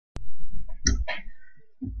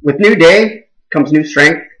With new day comes new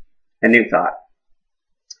strength and new thought.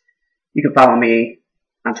 You can follow me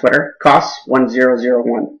on Twitter,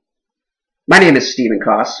 Koss1001. My name is Stephen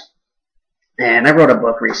Koss, and I wrote a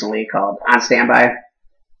book recently called On Standby,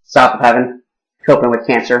 South of Heaven, Coping with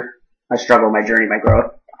Cancer, My Struggle, My Journey, My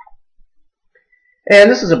Growth. And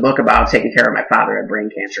this is a book about taking care of my father who had brain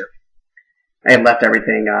cancer. I had left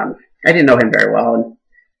everything, I didn't know him very well, and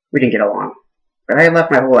we didn't get along. But I had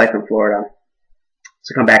left my whole life in Florida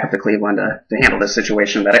to come back up to Cleveland to handle this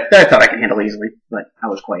situation that I thought I could handle easily, but I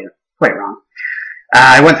was quite wrong.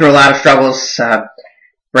 I went through a lot of struggles,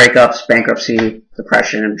 breakups, bankruptcy,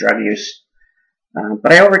 depression, and drug use.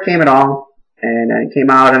 But I overcame it all, and I came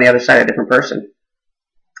out on the other side a different person.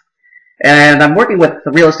 And I'm working with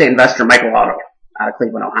the real estate investor Michael Otto out of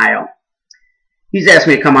Cleveland, Ohio. He's asked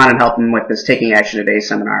me to come on and help him with this Taking Action Today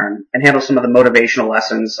seminar and handle some of the motivational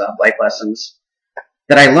lessons, life lessons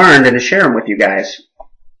that I learned and to share them with you guys.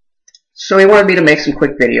 So he wanted me to make some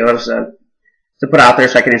quick videos to put out there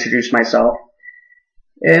so I can introduce myself.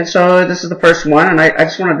 And so this is the first one, and I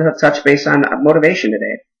just wanted to touch base on motivation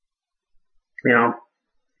today. You know,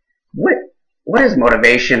 what is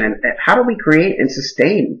motivation, and how do we create and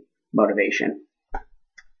sustain motivation?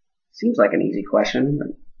 Seems like an easy question,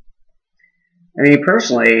 but I mean,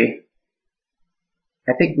 personally,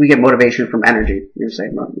 I think we get motivation from energy. You're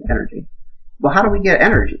saying energy. Well, how do we get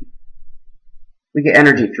energy? We get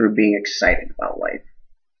energy through being excited about life.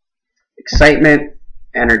 Excitement,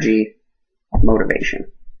 energy,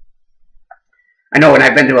 motivation. I know when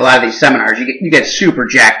I've been to a lot of these seminars, you get super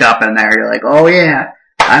jacked up in there. You're like, oh yeah,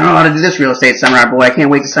 I don't know how to do this real estate seminar. Boy, I can't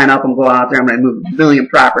wait to sign up and go out there. I'm going to move a billion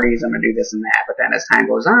properties. I'm going to do this and that. But then as time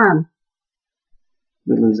goes on,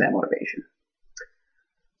 we lose that motivation.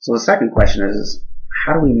 So the second question is,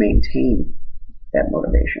 how do we maintain that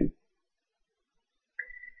motivation?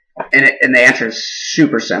 And the answer is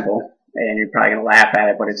super simple, and you're probably going to laugh at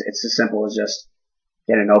it, but it's as simple as just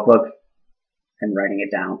get a notebook and writing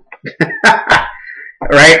it down.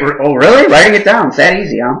 Right? Oh, really? Writing it down. It's that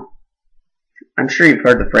easy, huh? I'm sure you've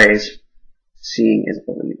heard the phrase, seeing is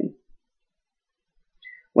believing.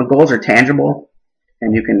 When goals are tangible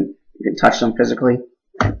and you can touch them physically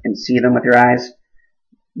and see them with your eyes,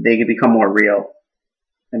 they can become more real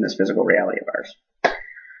in this physical reality of ours.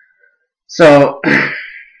 So,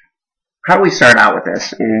 how do we start out with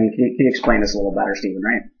this? And can you explain this a little better, Stephen,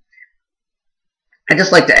 right? I'd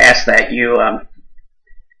just like to ask that you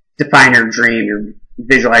define your dream,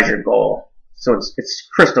 visualize your goal, so it's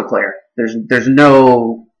crystal clear. There's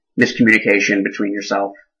no miscommunication between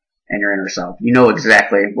yourself and your inner self. You know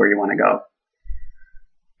exactly where you want to go.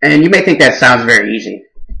 And you may think that sounds very easy.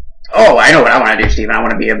 Oh, I know what I want to do, Stephen. I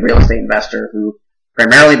want to be a real estate investor who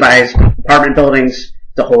primarily buys apartment buildings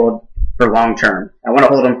to hold for long term. I want to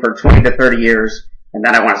hold them for 20 to 30 years, and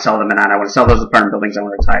then I want to sell them, and I want to sell those apartment buildings. I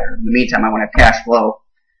want to retire. In the meantime, I want to have cash flow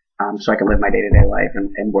so I can live my day-to-day life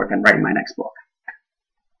and work on writing my next book.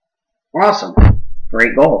 Awesome.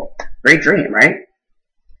 Great goal. Great dream, right?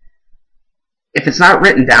 If it's not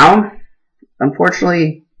written down,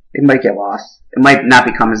 unfortunately, it might get lost. It might not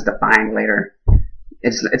become as defined later.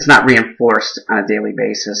 It's not reinforced on a daily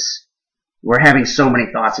basis. We're having so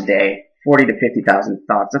many thoughts a day, 40 to 50,000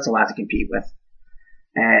 thoughts. That's a lot to compete with.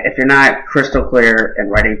 If you're not crystal clear and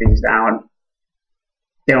writing things down,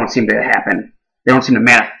 they don't seem to happen. They don't seem to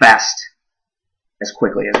manifest as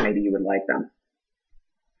quickly as maybe you would like them.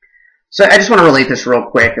 So I just want to relate this real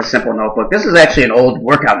quick, a simple notebook. This is actually an old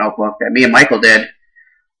workout notebook that me and Michael did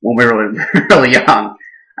when we were really young.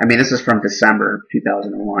 I mean, this is from December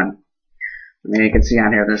 2001. I mean, you can see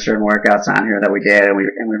on here there's certain workouts on here that we did, and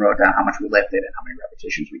we wrote down how much we lifted and how many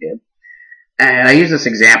repetitions we did. And I use this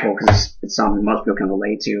example because it's something most people can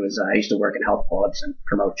relate to. Is I used to work in health clubs and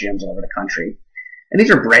promote gyms all over the country. And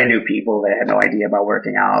these are brand new people that had no idea about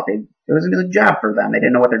working out. It was a new job for them. They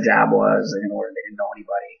didn't know what their job was. They didn't know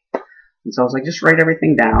anybody. And so I was like, just write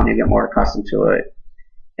everything down. You get more accustomed to it,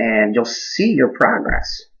 and you'll see your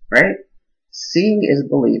progress, right? Seeing is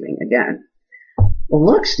believing again. Well,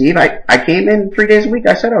 look, Steve, I came in 3 days a week.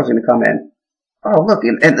 I said I was going to come in. Oh, look,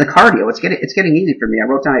 and the cardio, it's getting easy for me. I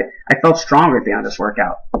wrote down, I felt stronger at the end of this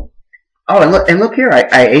workout. Oh, and look here,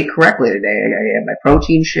 I ate correctly today. I had my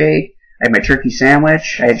protein shake. I had my turkey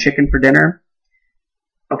sandwich. I had chicken for dinner.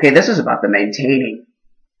 Okay, this is about the maintaining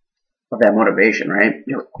of that motivation, right?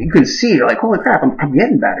 You can see, you're like, holy crap, I'm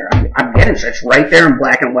getting better. I'm getting, it's right there in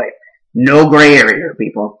black and white. No gray area here,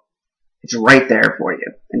 people. It's right there for you.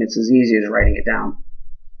 And it's as easy as writing it down.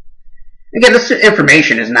 Again, this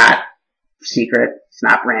information is not secret. It's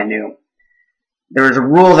not brand new. There was a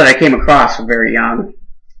rule that I came across when very young.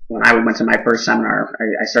 When I went to my first seminar,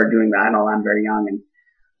 I started doing the NLM very young. And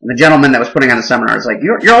And the gentleman that was putting on the seminar was like,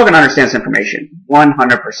 you're all going to understand this information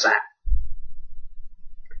 100%.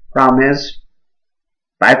 Problem is,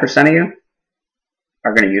 5% of you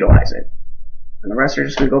are going to utilize it. And the rest are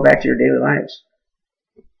just going to go back to your daily lives.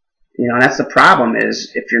 You know, and that's the problem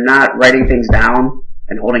is if you're not writing things down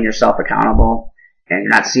and holding yourself accountable and you're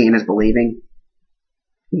not seeing as believing,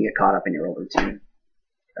 you get caught up in your old routine.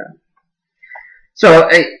 So,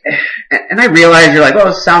 I realize you're like, oh,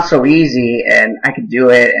 it sounds so easy and I could do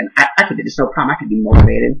it and I could do this, no problem. I could be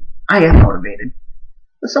motivated. I am motivated.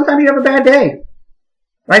 But sometimes you have a bad day.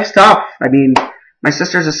 Life's tough. I mean, my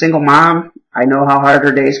sister's a single mom. I know how hard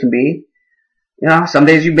her days can be. You know, some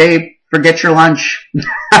days you may forget your lunch.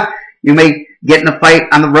 You may get in a fight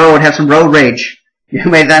on the road, have some road rage. You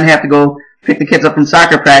may then have to go pick the kids up from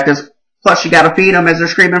soccer practice. Plus, you got to feed them as they're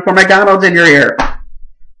screaming for McDonald's in your ear.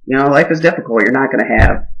 You know, life is difficult. You're not going to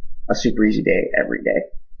have a super easy day every day.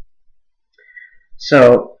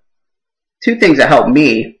 So, two things that help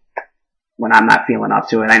me when I'm not feeling up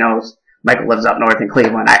to it. I know Michael lives up north in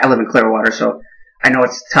Cleveland. I live in Clearwater, so I know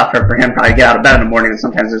it's tougher for him probably to get out of bed in the morning than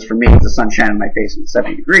sometimes it is for me with the sun shining in my face and it's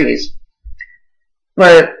 70 degrees.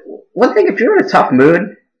 But one thing, if you're in a tough mood,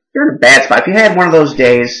 if you're in a bad spot, if you had one of those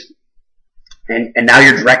days and now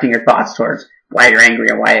you're directing your thoughts towards why you're angry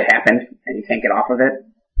and why it happened and you can't get off of it,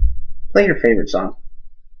 play your favorite song.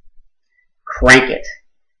 Crank it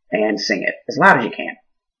and sing it as loud as you can.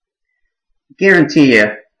 Guarantee you,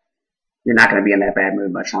 you're not going to be in that bad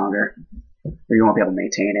mood much longer, or you won't be able to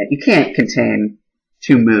maintain it. You can't contain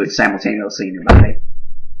two moods simultaneously in your body.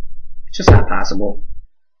 It's just not possible.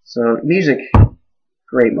 So music,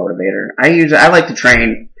 great motivator. I like to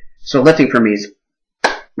train, so lifting for me is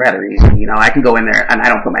rather easy. You know, I can go in there and I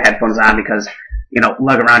don't put my headphones on because, you know,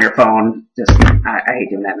 lug around your phone. I hate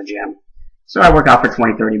doing that in the gym. So I work out for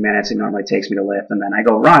 20, 30 minutes. It normally takes me to lift, and then I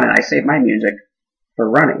go run, and I save my music for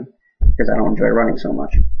running because I don't enjoy running so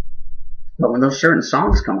much. But when those certain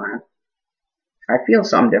songs come on, I feel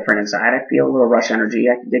something different inside. I feel a little rush energy.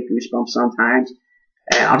 I can get goosebumps sometimes,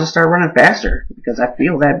 and I'll just start running faster because I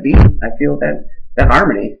feel that beat. I feel that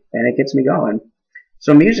harmony, and it gets me going.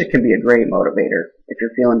 So music can be a great motivator if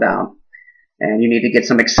you're feeling down and you need to get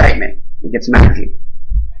some excitement and get some energy.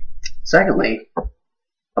 Secondly,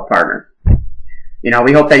 a partner. You know,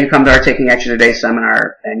 we hope that you come to our Taking Action Today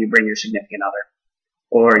seminar and you bring your significant other,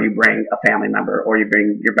 or you bring a family member, or you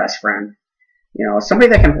bring your best friend. You know,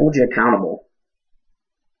 somebody that can hold you accountable.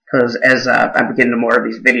 Because as I'm getting into more of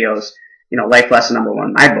these videos, you know, life lesson number one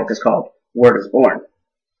in my book is called Word is Born,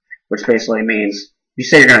 which basically means you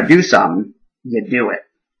say you're going to do something, you do it.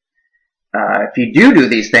 If you do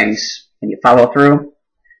these things and you follow through,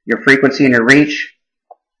 your frequency and your reach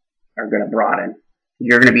are going to broaden.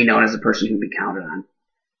 You're going to be known as the person who can be counted on.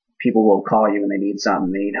 People will call you when they need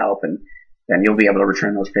something, they need help, and then you'll be able to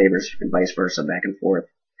return those favors and vice versa, back and forth.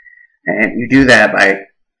 And you do that by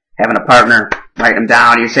having a partner, write them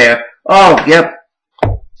down. You say, oh, yep,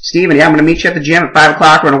 Steven, yeah, I'm going to meet you at the gym at 5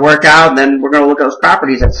 o'clock. We're going to work out, and then we're going to look at those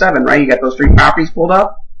properties at 7, right? You got those 3 properties pulled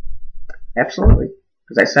up? Absolutely.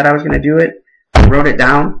 Because I said I was going to do it. I wrote it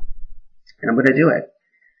down, and I'm going to do it.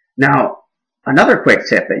 Now, another quick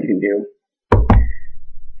tip that you can do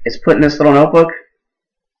is putting this little notebook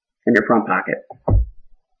in your front pocket.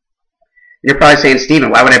 You're probably saying, Steven,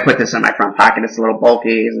 why would I put this in my front pocket? It's a little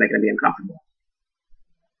bulky. Isn't it going to be uncomfortable?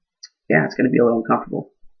 Yeah, it's going to be a little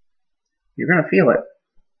uncomfortable. You're going to feel it.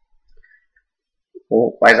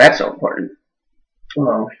 Well, why is that so important?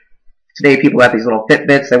 Well, today people have these little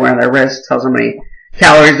Fitbits they wear on their wrists. Tells them how many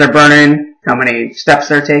calories they're burning, how many steps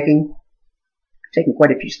they're taking. Taking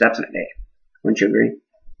quite a few steps in a day. Wouldn't you agree?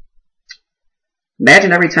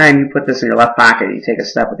 Imagine every time you put this in your left pocket, you take a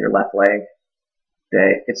step with your left leg,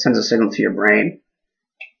 that it sends a signal to your brain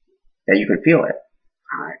that you can feel it.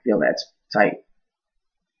 I feel that's tight.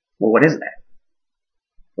 Well, what is that?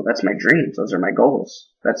 Well, that's my dreams. Those are my goals.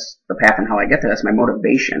 That's the path and how I get there. That's my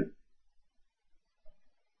motivation.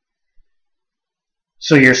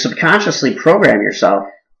 So you're subconsciously programming yourself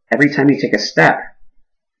every time you take a step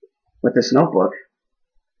with this notebook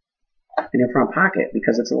in your front pocket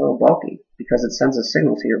because it's a little bulky, because it sends a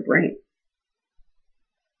signal to your brain.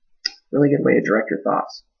 Really good way to direct your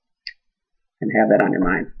thoughts and have that on your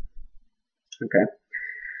mind.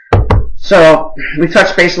 Okay. So we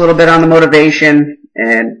touched base a little bit on the motivation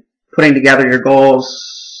and putting together your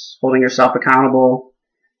goals, holding yourself accountable.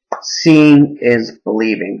 Seeing is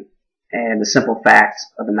believing, and the simple facts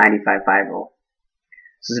of the 95-5 rule.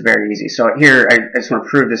 This is very easy. So here, I just want to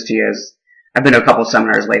prove this to you. I've been to a couple of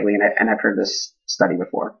seminars lately, and I've heard this study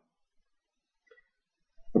before.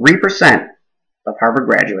 3% of Harvard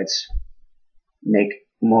graduates make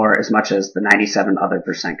more as much as the 97 other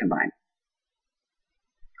percent combined.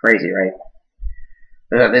 Crazy, right?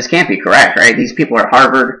 This can't be correct, right? These people are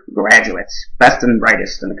Harvard graduates, best and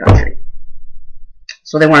brightest in the country.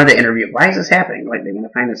 So they wanted to interview. Why is this happening? Like, they want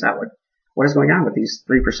to find this out. What is going on with these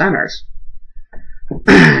 3%ers?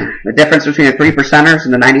 The difference between the 3%ers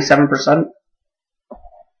and the 97%?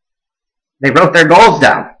 They wrote their goals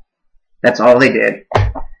down. That's all they did.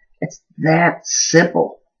 It's that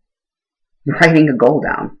simple. Writing a goal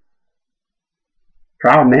down.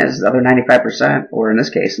 Problem is, the other 95%, or in this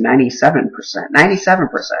case, 97%.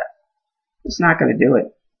 It's not going to do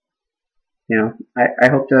it. You know, I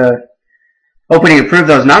hope to improve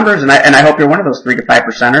those numbers, and I hope you're one of those 3 to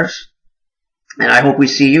 5%ers. And I hope we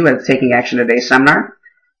see you at the Taking Action Today seminar.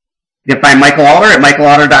 You can find Michael Alder at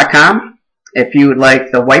michaelalder.com. If you would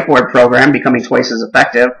like the whiteboard program, Becoming Twice as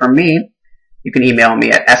Effective, from me, you can email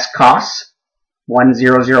me at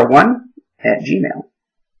skoss1001@gmail.com.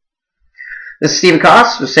 This is Stephen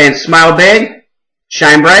Koss, just saying smile big,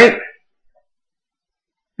 shine bright.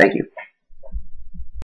 Thank you.